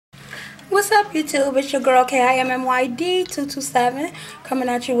What's up, YouTube? It's your girl KIMMYD227 coming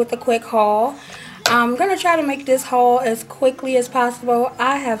at you with a quick haul. I'm gonna try to make this haul as quickly as possible.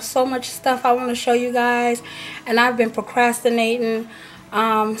 I have so much stuff I want to show you guys, and I've been procrastinating.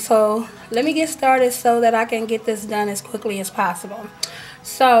 So let me get started so that I can get this done as quickly as possible.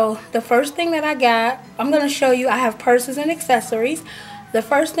 So the first thing that I got, I'm gonna show you. I have purses and accessories. The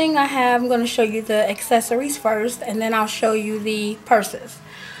first thing I have, I'm gonna show you the accessories first, and then I'll show you the purses.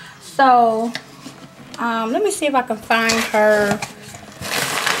 So, let me see if I can find her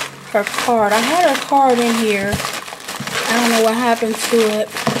card. I had her card in here. I don't know what happened to it.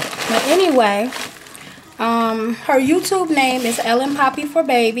 But anyway, her YouTube name is Ellen Poppy for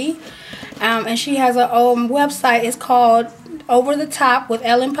Baby. And she has a website. It's called Over the Top with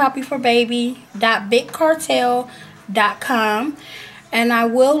Ellen Poppy for Baby.bigcartel.com. And I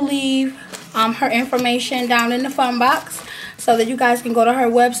will leave her information down in the fun box, so that you guys can go to her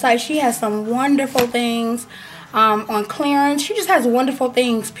website. She has some wonderful things on clearance. She just has wonderful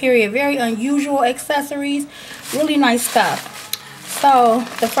things, period. Very unusual accessories. Really nice stuff. So,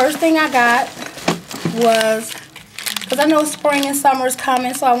 the first thing I got was, because I know spring and summer is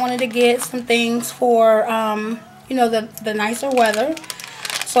coming, so I wanted to get some things for, you know, the nicer weather.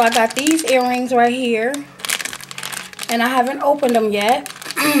 So, I got these earrings right here. And I haven't opened them yet.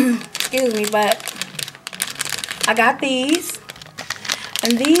 Excuse me, but I got these,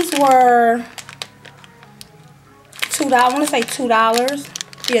 and these were $2. I want to say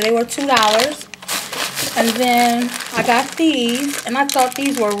 $2. Yeah, they were $2. And then I got these, and I thought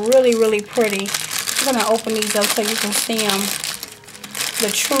these were really, really pretty. I'm gonna open these up so you can see them.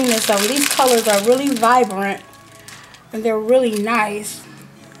 The trueness of them. These colors are really vibrant, and they're really nice.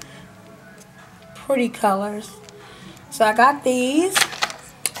 Pretty colors. So I got these,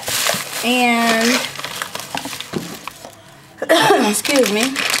 and excuse me,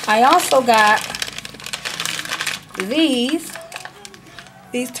 I also got these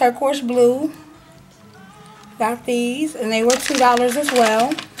turquoise blue. Got these, and they were $2 as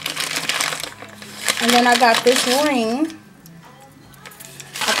well. And then I got this ring.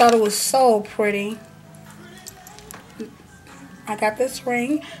 I thought it was so pretty. I got this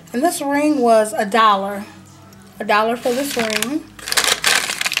ring, and this ring was $1. $1 for this ring.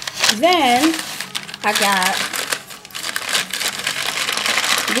 Then I got,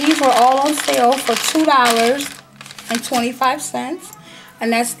 these were all on sale for $2.25,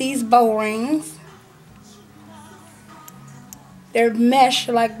 and that's these bow rings. They're mesh,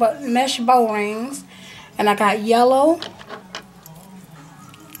 like mesh bow rings. And I got yellow,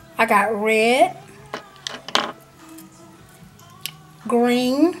 I got red,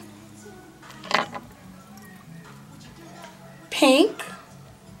 green, pink,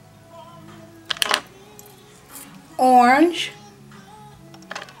 orange,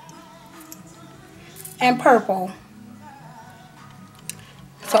 and purple.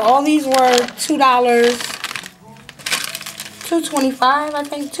 So all these were $2, $2.25, I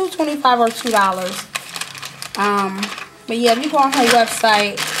think, $2.25 or $2. But yeah, if you go on her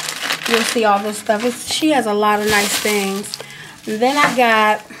website, you'll see all this stuff. She has a lot of nice things. And then I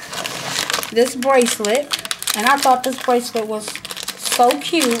got this bracelet, and I thought this bracelet was so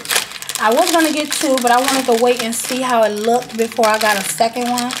cute. I was going to get two, but I wanted to wait and see how it looked before I got a second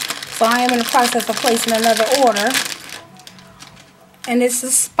one. So I am in the process of placing another order. And it's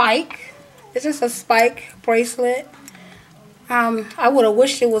a spike. It's just a spike bracelet. I would have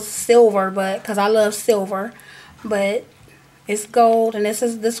wished it was silver, but because I love silver. But it's gold, and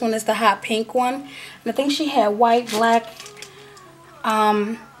this one is the hot pink one. And I think she had white, black,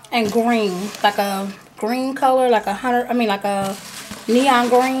 and green, like a green color, like a neon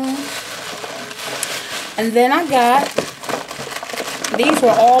green. And then I got, these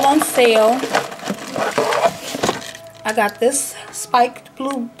were all on sale. I got this spiked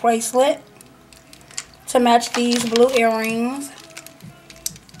blue bracelet to match these blue earrings.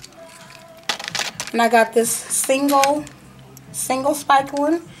 And I got this single spiked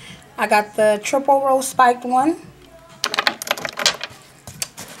one. I got the triple row spiked one.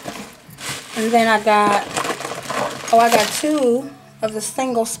 And then I got two of the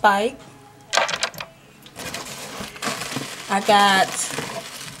single spike. I got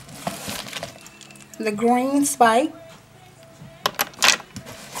the green spike.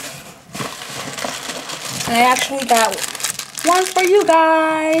 And I actually got one for you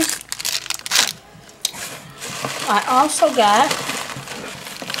guys. I also got,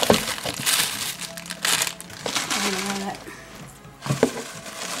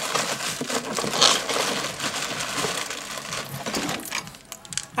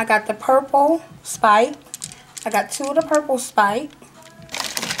 I got the purple spike. I got two of the purple spike.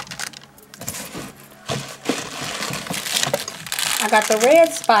 I got the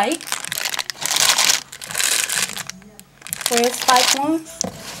red spike ones.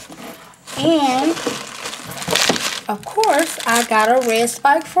 And, of course, I got a red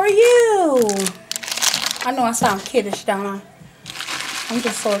spike for you. I know I sound kiddish, don't I? I'm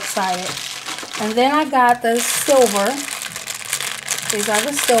just so excited. And then I got the silver. These are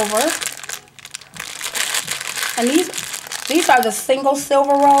the silver. And these are the single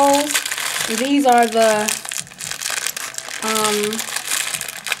silver rolls. These are the,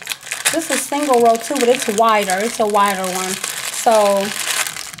 this is single roll too, but it's wider. It's a wider one. So,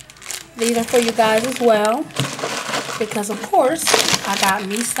 these are for you guys as well. Because, of course, I got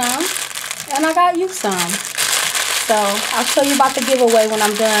me some and I got you some. So, I'll tell you about the giveaway when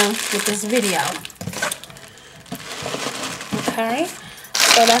I'm done with this video. Okay.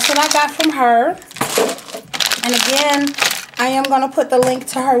 So, that's what I got from her. And again, I am going to put the link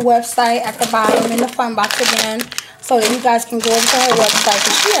to her website at the bottom in the fun box again, so that you guys can go over to her website,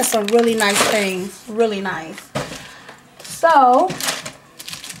 because she has some really nice things. Really nice. So,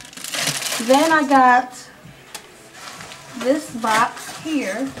 then I got this box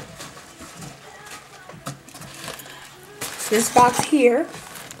here. This box here.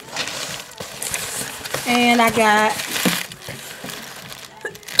 And I got,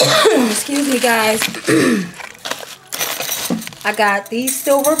 excuse me guys, I got these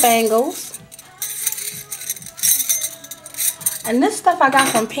silver bangles. And this stuff I got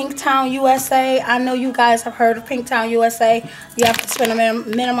from Pinktown, USA. I know you guys have heard of Pinktown, USA. You have to spend a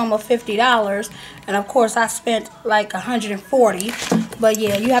minimum of $50. And of course I spent like $140. But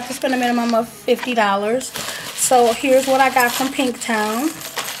yeah, you have to spend a minimum of $50. So here's what I got from Pinktown.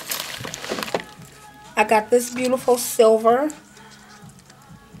 I got this beautiful silver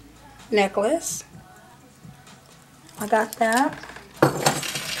necklace. I got that.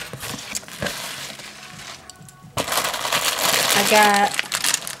 I got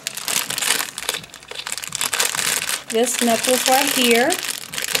this necklace right here.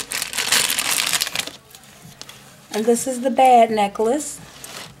 And this is the bad necklace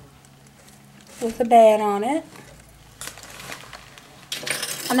with the bad on it.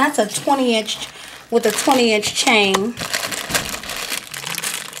 And that's a 20-inch with a 20-inch chain.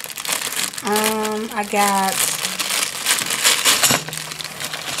 I got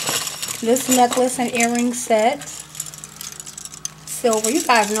this necklace and earring set. Silver. You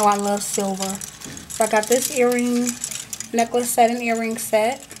guys know I love silver. So I got this earring, necklace set and earring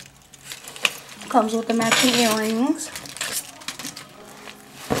set. Comes with the matching earrings.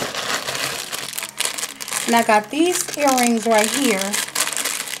 And I got these earrings right here.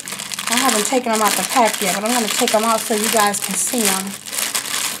 I haven't taken them out the pack yet, but I'm going to take them out so you guys can see them.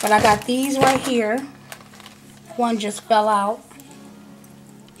 But I got these right here. One just fell out.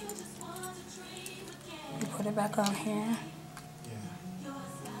 Let me put it back on here.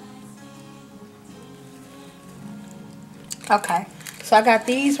 Okay, so I got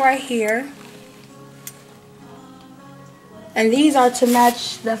these right here. And these are to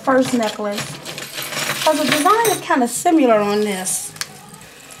match the first necklace. So the design is kind of similar on this.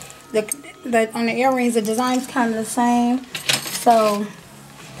 On the earrings, the design is kind of the same. So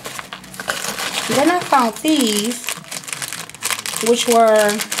then I found these, which were,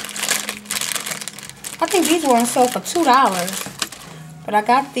 I think these were on sale for $2. But I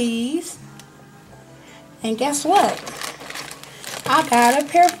got these. And guess what? I got a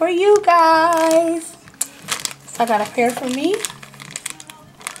pair for you guys. So I got a pair for me.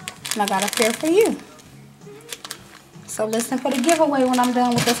 And I got a pair for you. So listen for the giveaway when I'm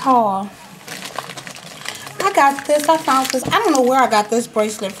done with this haul. I got this. I found this. I don't know where I got this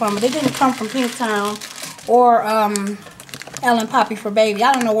bracelet from, but it didn't come from Pinktown or Ellen Poppy for Baby.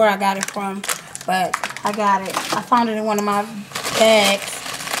 I don't know where I got it from, but I got it. I found it in one of my bags.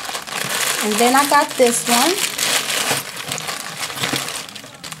 And then I got this one.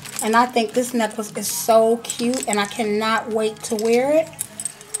 And I think this necklace is so cute, and I cannot wait to wear it.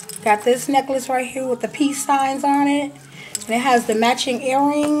 Got this necklace right here with the peace signs on it. And it has the matching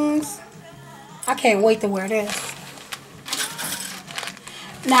earrings. I can't wait to wear this.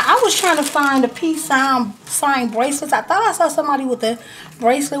 Now, I was trying to find the peace sign bracelets. I thought I saw somebody with the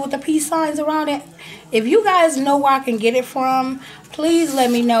bracelet with the peace signs around it. If you guys know where I can get it from, please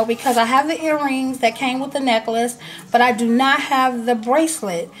let me know, because I have the earrings that came with the necklace, but I do not have the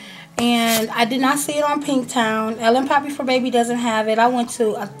bracelet. And I did not see it on Pinktown. Ellen Poppy for Baby doesn't have it. I went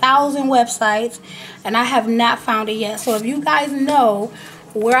to 1,000 websites, and I have not found it yet. So if you guys know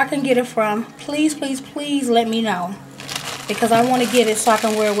where I can get it from, please, please, please let me know, because I want to get it so I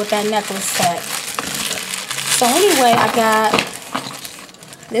can wear it with that necklace set. So anyway, I got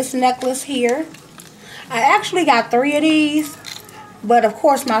this necklace here. I actually got 3 of these, But of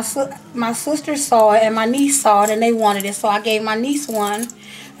course, my sister saw it and my niece saw it and they wanted it. So I gave my niece one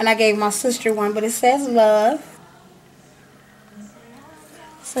and I gave my sister one. But it says love.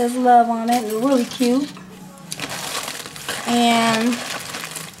 It says love on it. It's really cute. And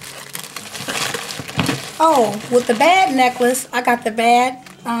oh, with the bad necklace, I got the bad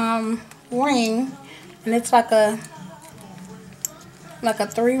ring, and it's like a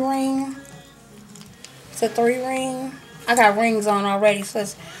 3-ring. It's a 3-ring. I got rings on already, so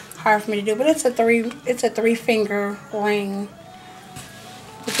it's hard for me to do. But it's a 3-finger ring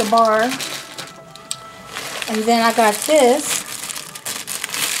with the bar. And then I got this.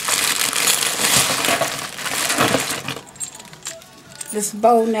 This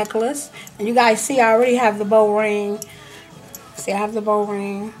bow necklace. And you guys see I already have the bow ring. See, I have the bow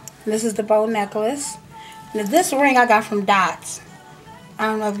ring. This is the bow necklace. Now this ring I got from Dots. I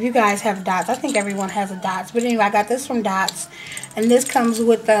don't know if you guys have Dots. I think everyone has a Dots. But anyway, I got this from Dots. And this comes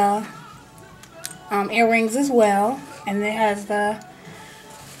with the earrings as well. And it has the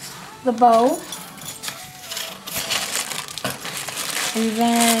bow. And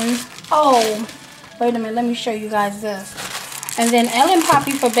then, oh, wait a minute. Let me show you guys this. And then Ellen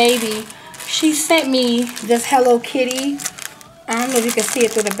Poppy for Baby, she sent me this Hello Kitty. I don't know if you can see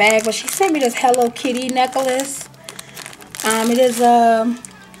it through the bag, but she sent me this Hello Kitty necklace. It is as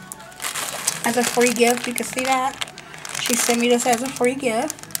a free gift. You can see that. She sent me this as a free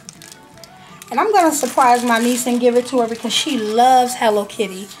gift. And I'm going to surprise my niece and give it to her because she loves Hello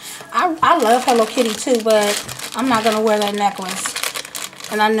Kitty. I love Hello Kitty too, but I'm not going to wear that necklace.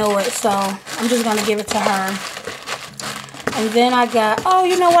 And I know it, so I'm just going to give it to her. And then I got, oh,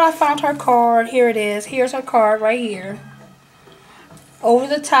 you know what? I found her card. Here it is. Here's her card right here. Over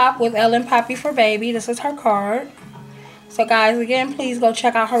the top with Ellen Poppy for Baby. This is her card. So, guys, again, please go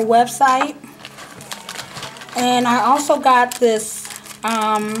check out her website. And I also got this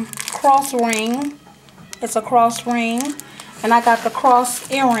cross ring. It's a cross ring. And I got the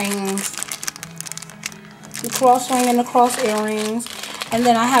cross earrings. The cross ring and the cross earrings. And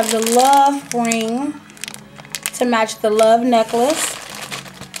then I have the love ring to match the love necklace.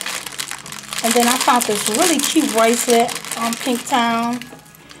 And then I found this really cute bracelet on Pinktown.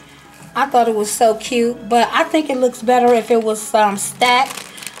 I thought it was so cute, but I think it looks better if it was stacked.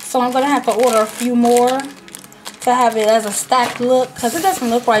 So I'm going to have to order a few more to have it as a stacked look, because it doesn't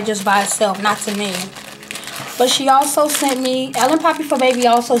look right just by itself, not to me. But she also sent me, Ellen Poppy for Baby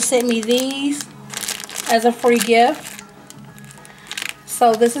also sent me these as a free gift.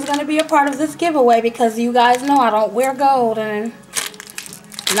 So this is going to be a part of this giveaway because you guys know I don't wear gold and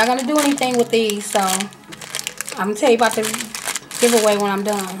I'm not going to do anything with these. So I'm going to tell you about the giveaway when I'm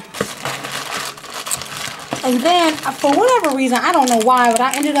done. And then for whatever reason, I don't know why, but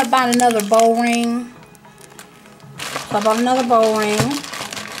I ended up buying another bow ring. So I bought another bow ring.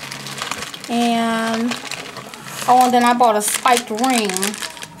 And then I bought a spiked ring.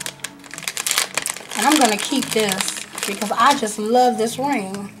 And I'm going to keep this because I just love this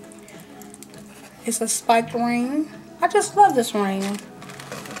ring. It's a spiked ring. I just love this ring.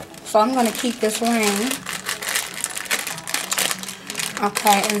 So I'm going to keep this ring.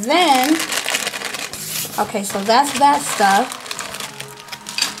 Okay, and then, okay, so that's that stuff.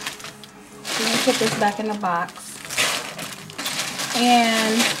 Let me put this back in the box.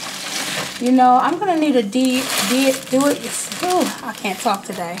 And, you know, I'm going to need a I can't talk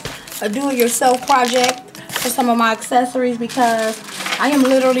today. A do-it-yourself project for some of my accessories because I am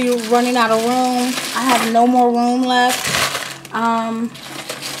literally running out of room. I have no more room left.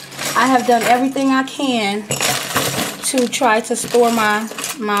 I have done everything I can to try to store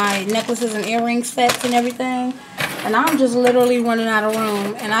my necklaces and earring sets and everything. And I'm just literally running out of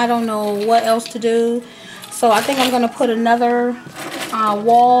room. And I don't know what else to do. So I think I'm going to put another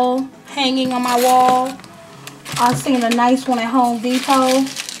wall hanging on my wall. I've seen a nice one at Home Depot.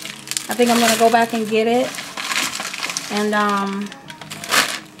 I think I'm going to go back and get it. And I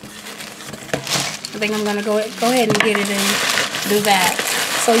think I'm going to go ahead and get it and do that.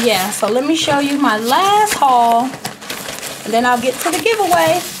 So yeah, so let me show you my last haul. And then I'll get to the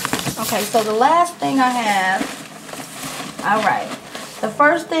giveaway. Okay, so the last thing I have. Alright. The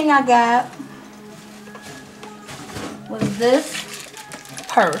first thing I got was this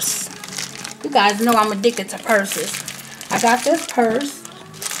purse. You guys know I'm addicted to purses. I got this purse.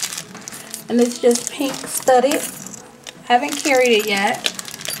 And it's just pink studded. Haven't carried it yet.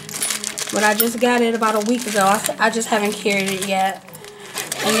 But I just got it about a week ago. I just haven't carried it yet.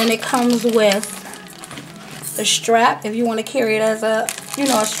 And then it comes with the strap if you want to carry it as a, you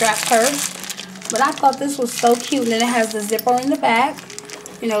know, a strap purse. But I thought this was so cute. And then it has the zipper in the back.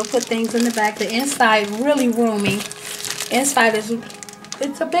 You know, put things in the back. The inside really roomy. inside is,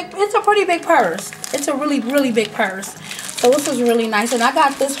 it's a pretty big purse. It's a really, really big purse. So this is really nice. And I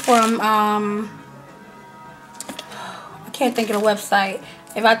got this from, I can't think of the website.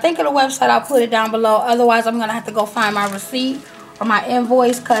 If I think of the website, I'll put it down below. Otherwise, I'm going to have to go find my receipt or my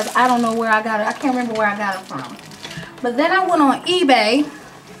invoice because I don't know where I got it. I can't remember where I got it from. But then I went on eBay.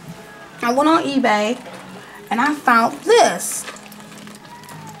 And I found this.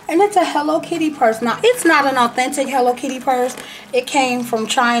 And it's a Hello Kitty purse. Now, it's not an authentic Hello Kitty purse. It came from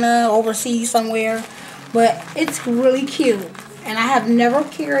China, overseas somewhere. But it's really cute. And I have never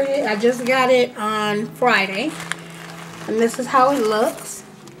carried it. I just got it on Friday. And this is how it looks.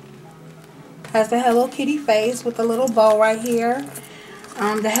 Has the Hello Kitty face with a little bow right here.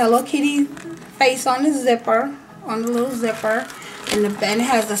 The Hello Kitty face on the zipper. On the little zipper. And it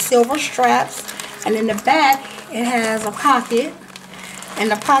has the silver straps. And in the back, it has a pocket. And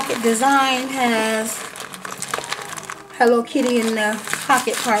the pocket design has Hello Kitty in the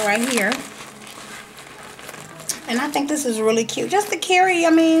pocket part right here. And I think this is really cute. Just to carry, I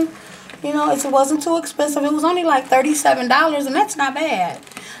mean, you know, it wasn't too expensive. It was only like $37, and that's not bad.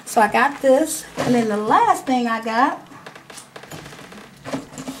 So I got this. And then the last thing I got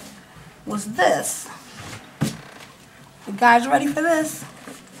was this. You guys ready for this?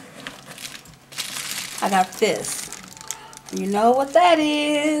 I got this. You know what that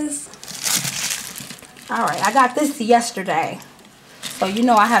is. Alright, I got this yesterday. So you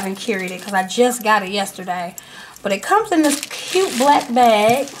know I haven't carried it because I just got it yesterday. But it comes in this cute black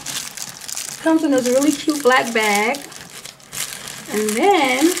bag. It comes in this really cute black bag. And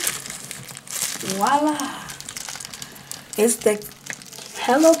then, voila. It's the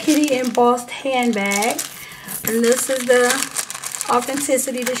Hello Kitty embossed handbag. And this is the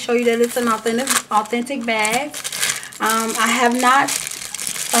authenticity to show you that it's an authentic bag. I have not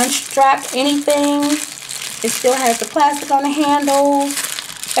unstrapped anything. It still has the plastic on the handles.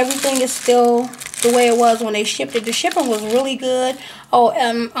 Everything is still the way it was when they shipped it. The shipping was really good. Oh,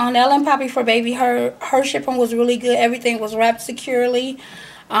 on Ellen Poppy for Baby, her shipping was really good. Everything was wrapped securely.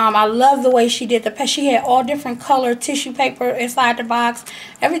 I love the way she did the. She had all different color tissue paper inside the box.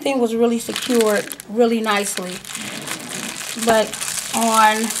 Everything was really secured really nicely. But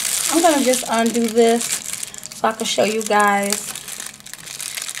I'm gonna just undo this so I can show you guys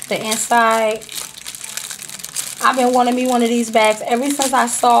the inside. I've been wanting me one of these bags ever since I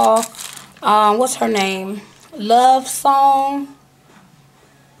saw, what's her name? Love Song.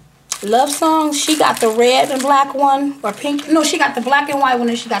 She got the red and black one, or pink. No, she got the black and white one,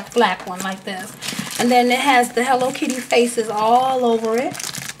 and she got the black one like this. And then it has the Hello Kitty faces all over it.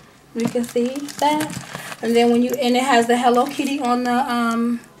 You can see that. And then and it has the Hello Kitty on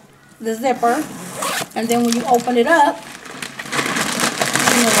the zipper. And then when you open it up,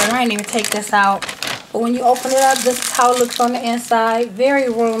 you know what, I didn't even take this out. But when you open it up, this is how it looks on the inside. Very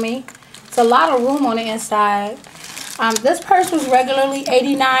roomy. It's a lot of room on the inside. This purse was regularly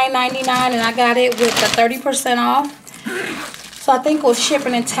 $89.99, and I got it with the 30% off. So I think with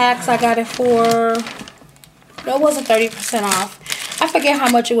shipping and tax, I got it for, no, it wasn't 30% off. I forget how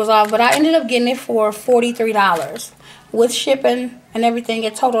much it was off, but I ended up getting it for $43. With shipping and everything,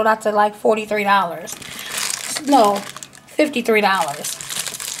 it totaled out to like $43. No, $53.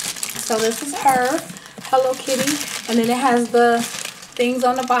 So this is her Hello Kitty, and then it has the things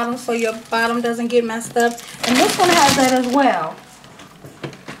on the bottom so your bottom doesn't get messed up. And this one has that as well.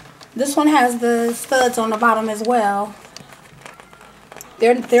 This one has the studs on the bottom as well.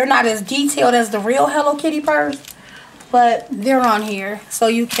 They're not as detailed as the real Hello Kitty purse, but they're on here so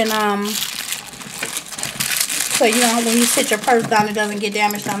you can so you know when you sit your purse down, it doesn't get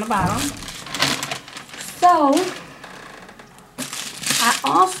damaged on the bottom. So I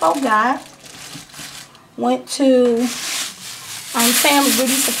also went to Sam's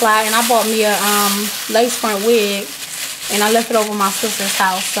Beauty Supply, and I bought me a lace front wig, and I left it over my sister's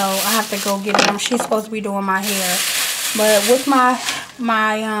house, so I have to go get it. She's supposed to be doing my hair, but with my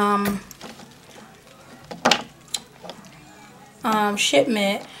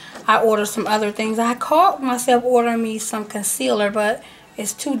shipment, I ordered some other things. I caught myself ordering me some concealer, but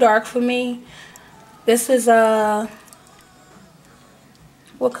it's too dark for me. This is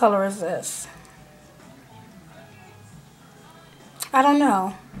what color is this? I don't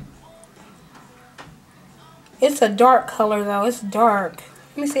know. It's a dark color though. It's dark.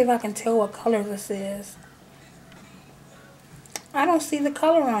 Let me see if I can tell what color this is. I don't see the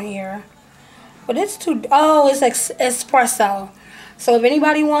color on here. But it's too... Oh, it's espresso. So if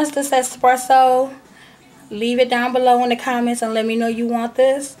anybody wants this espresso, leave it down below in the comments and let me know you want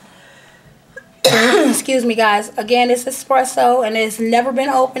this. Excuse me, guys. Again, it's espresso and it's never been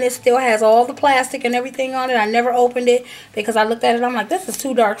opened. It still has all the plastic and everything on it. I never opened it because I looked at it. I'm like, this is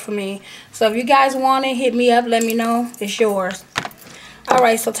too dark for me. So if you guys want it, hit me up. Let me know. It's yours.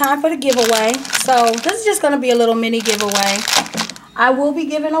 Alright, so time for the giveaway. So this is just going to be a little mini giveaway. I will be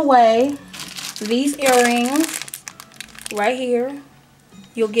giving away these earrings right here.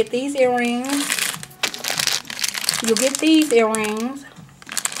 You'll get these earrings. You'll get these earrings.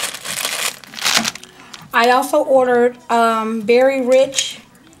 I also ordered Berry Rich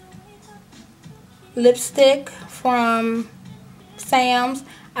lipstick from Sam's.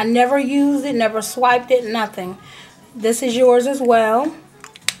 I never used it, never swiped it, nothing. This is yours as well.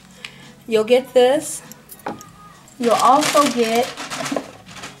 You'll get this. You'll also get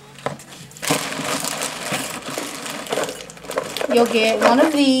one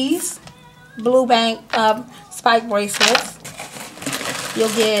of these Blue Bank spike bracelets.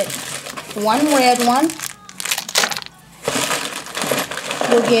 You'll get one red one.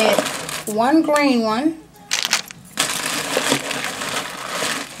 You'll get one green one.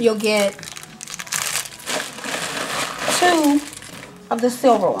 You'll get two of the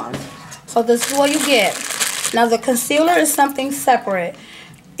silver ones. So this is what you get. Now the concealer is something separate.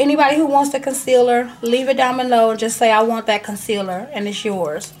 Anybody who wants the concealer, leave it down below and just say I want that concealer and it's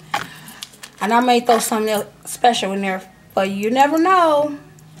yours. And I may throw something special in there for you. You never know.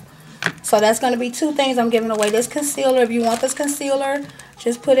 So that's going to be two things I'm giving away. This concealer, if you want this concealer,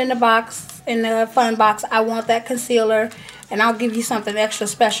 just put in the box, in the fun box, I want that concealer. And I'll give you something extra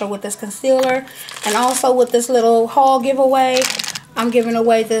special with this concealer. And also with this little haul giveaway, I'm giving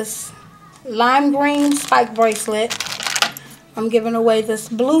away this lime green spike bracelet. I'm giving away this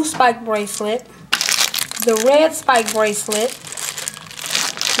blue spike bracelet. The red spike bracelet.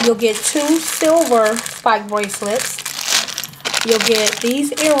 You'll get two silver spike bracelets. You'll get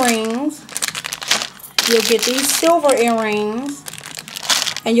these earrings. You'll get these silver earrings.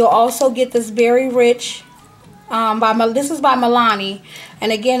 And you'll also get this Berry Rich. This is by Milani,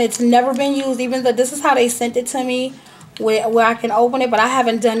 and again, it's never been used. Even though this is how they sent it to me, where I can open it, but I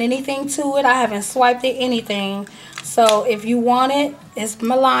haven't done anything to it. I haven't swiped it, anything. So if you want it, it's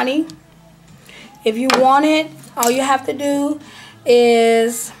Milani. If you want it, all you have to do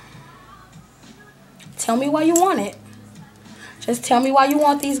is tell me why you want it. Just tell me why you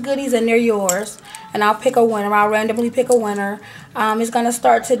want these goodies, and they're yours. And I'll pick a winner. I'll randomly pick a winner. It's gonna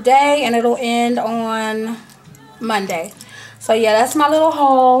start today, and it'll end on Monday. So yeah, that's my little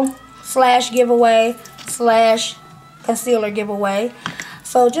haul / giveaway / concealer giveaway.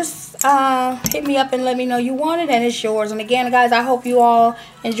 So just hit me up and let me know you want it and it's yours. And again, guys, I hope you all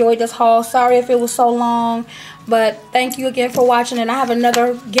enjoyed this haul. Sorry if it was so long, but thank you again for watching. And I have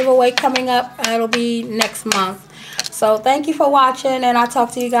another giveaway coming up. It'll be next month. So thank you for watching, and I'll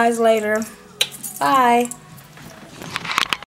talk to you guys later. Bye.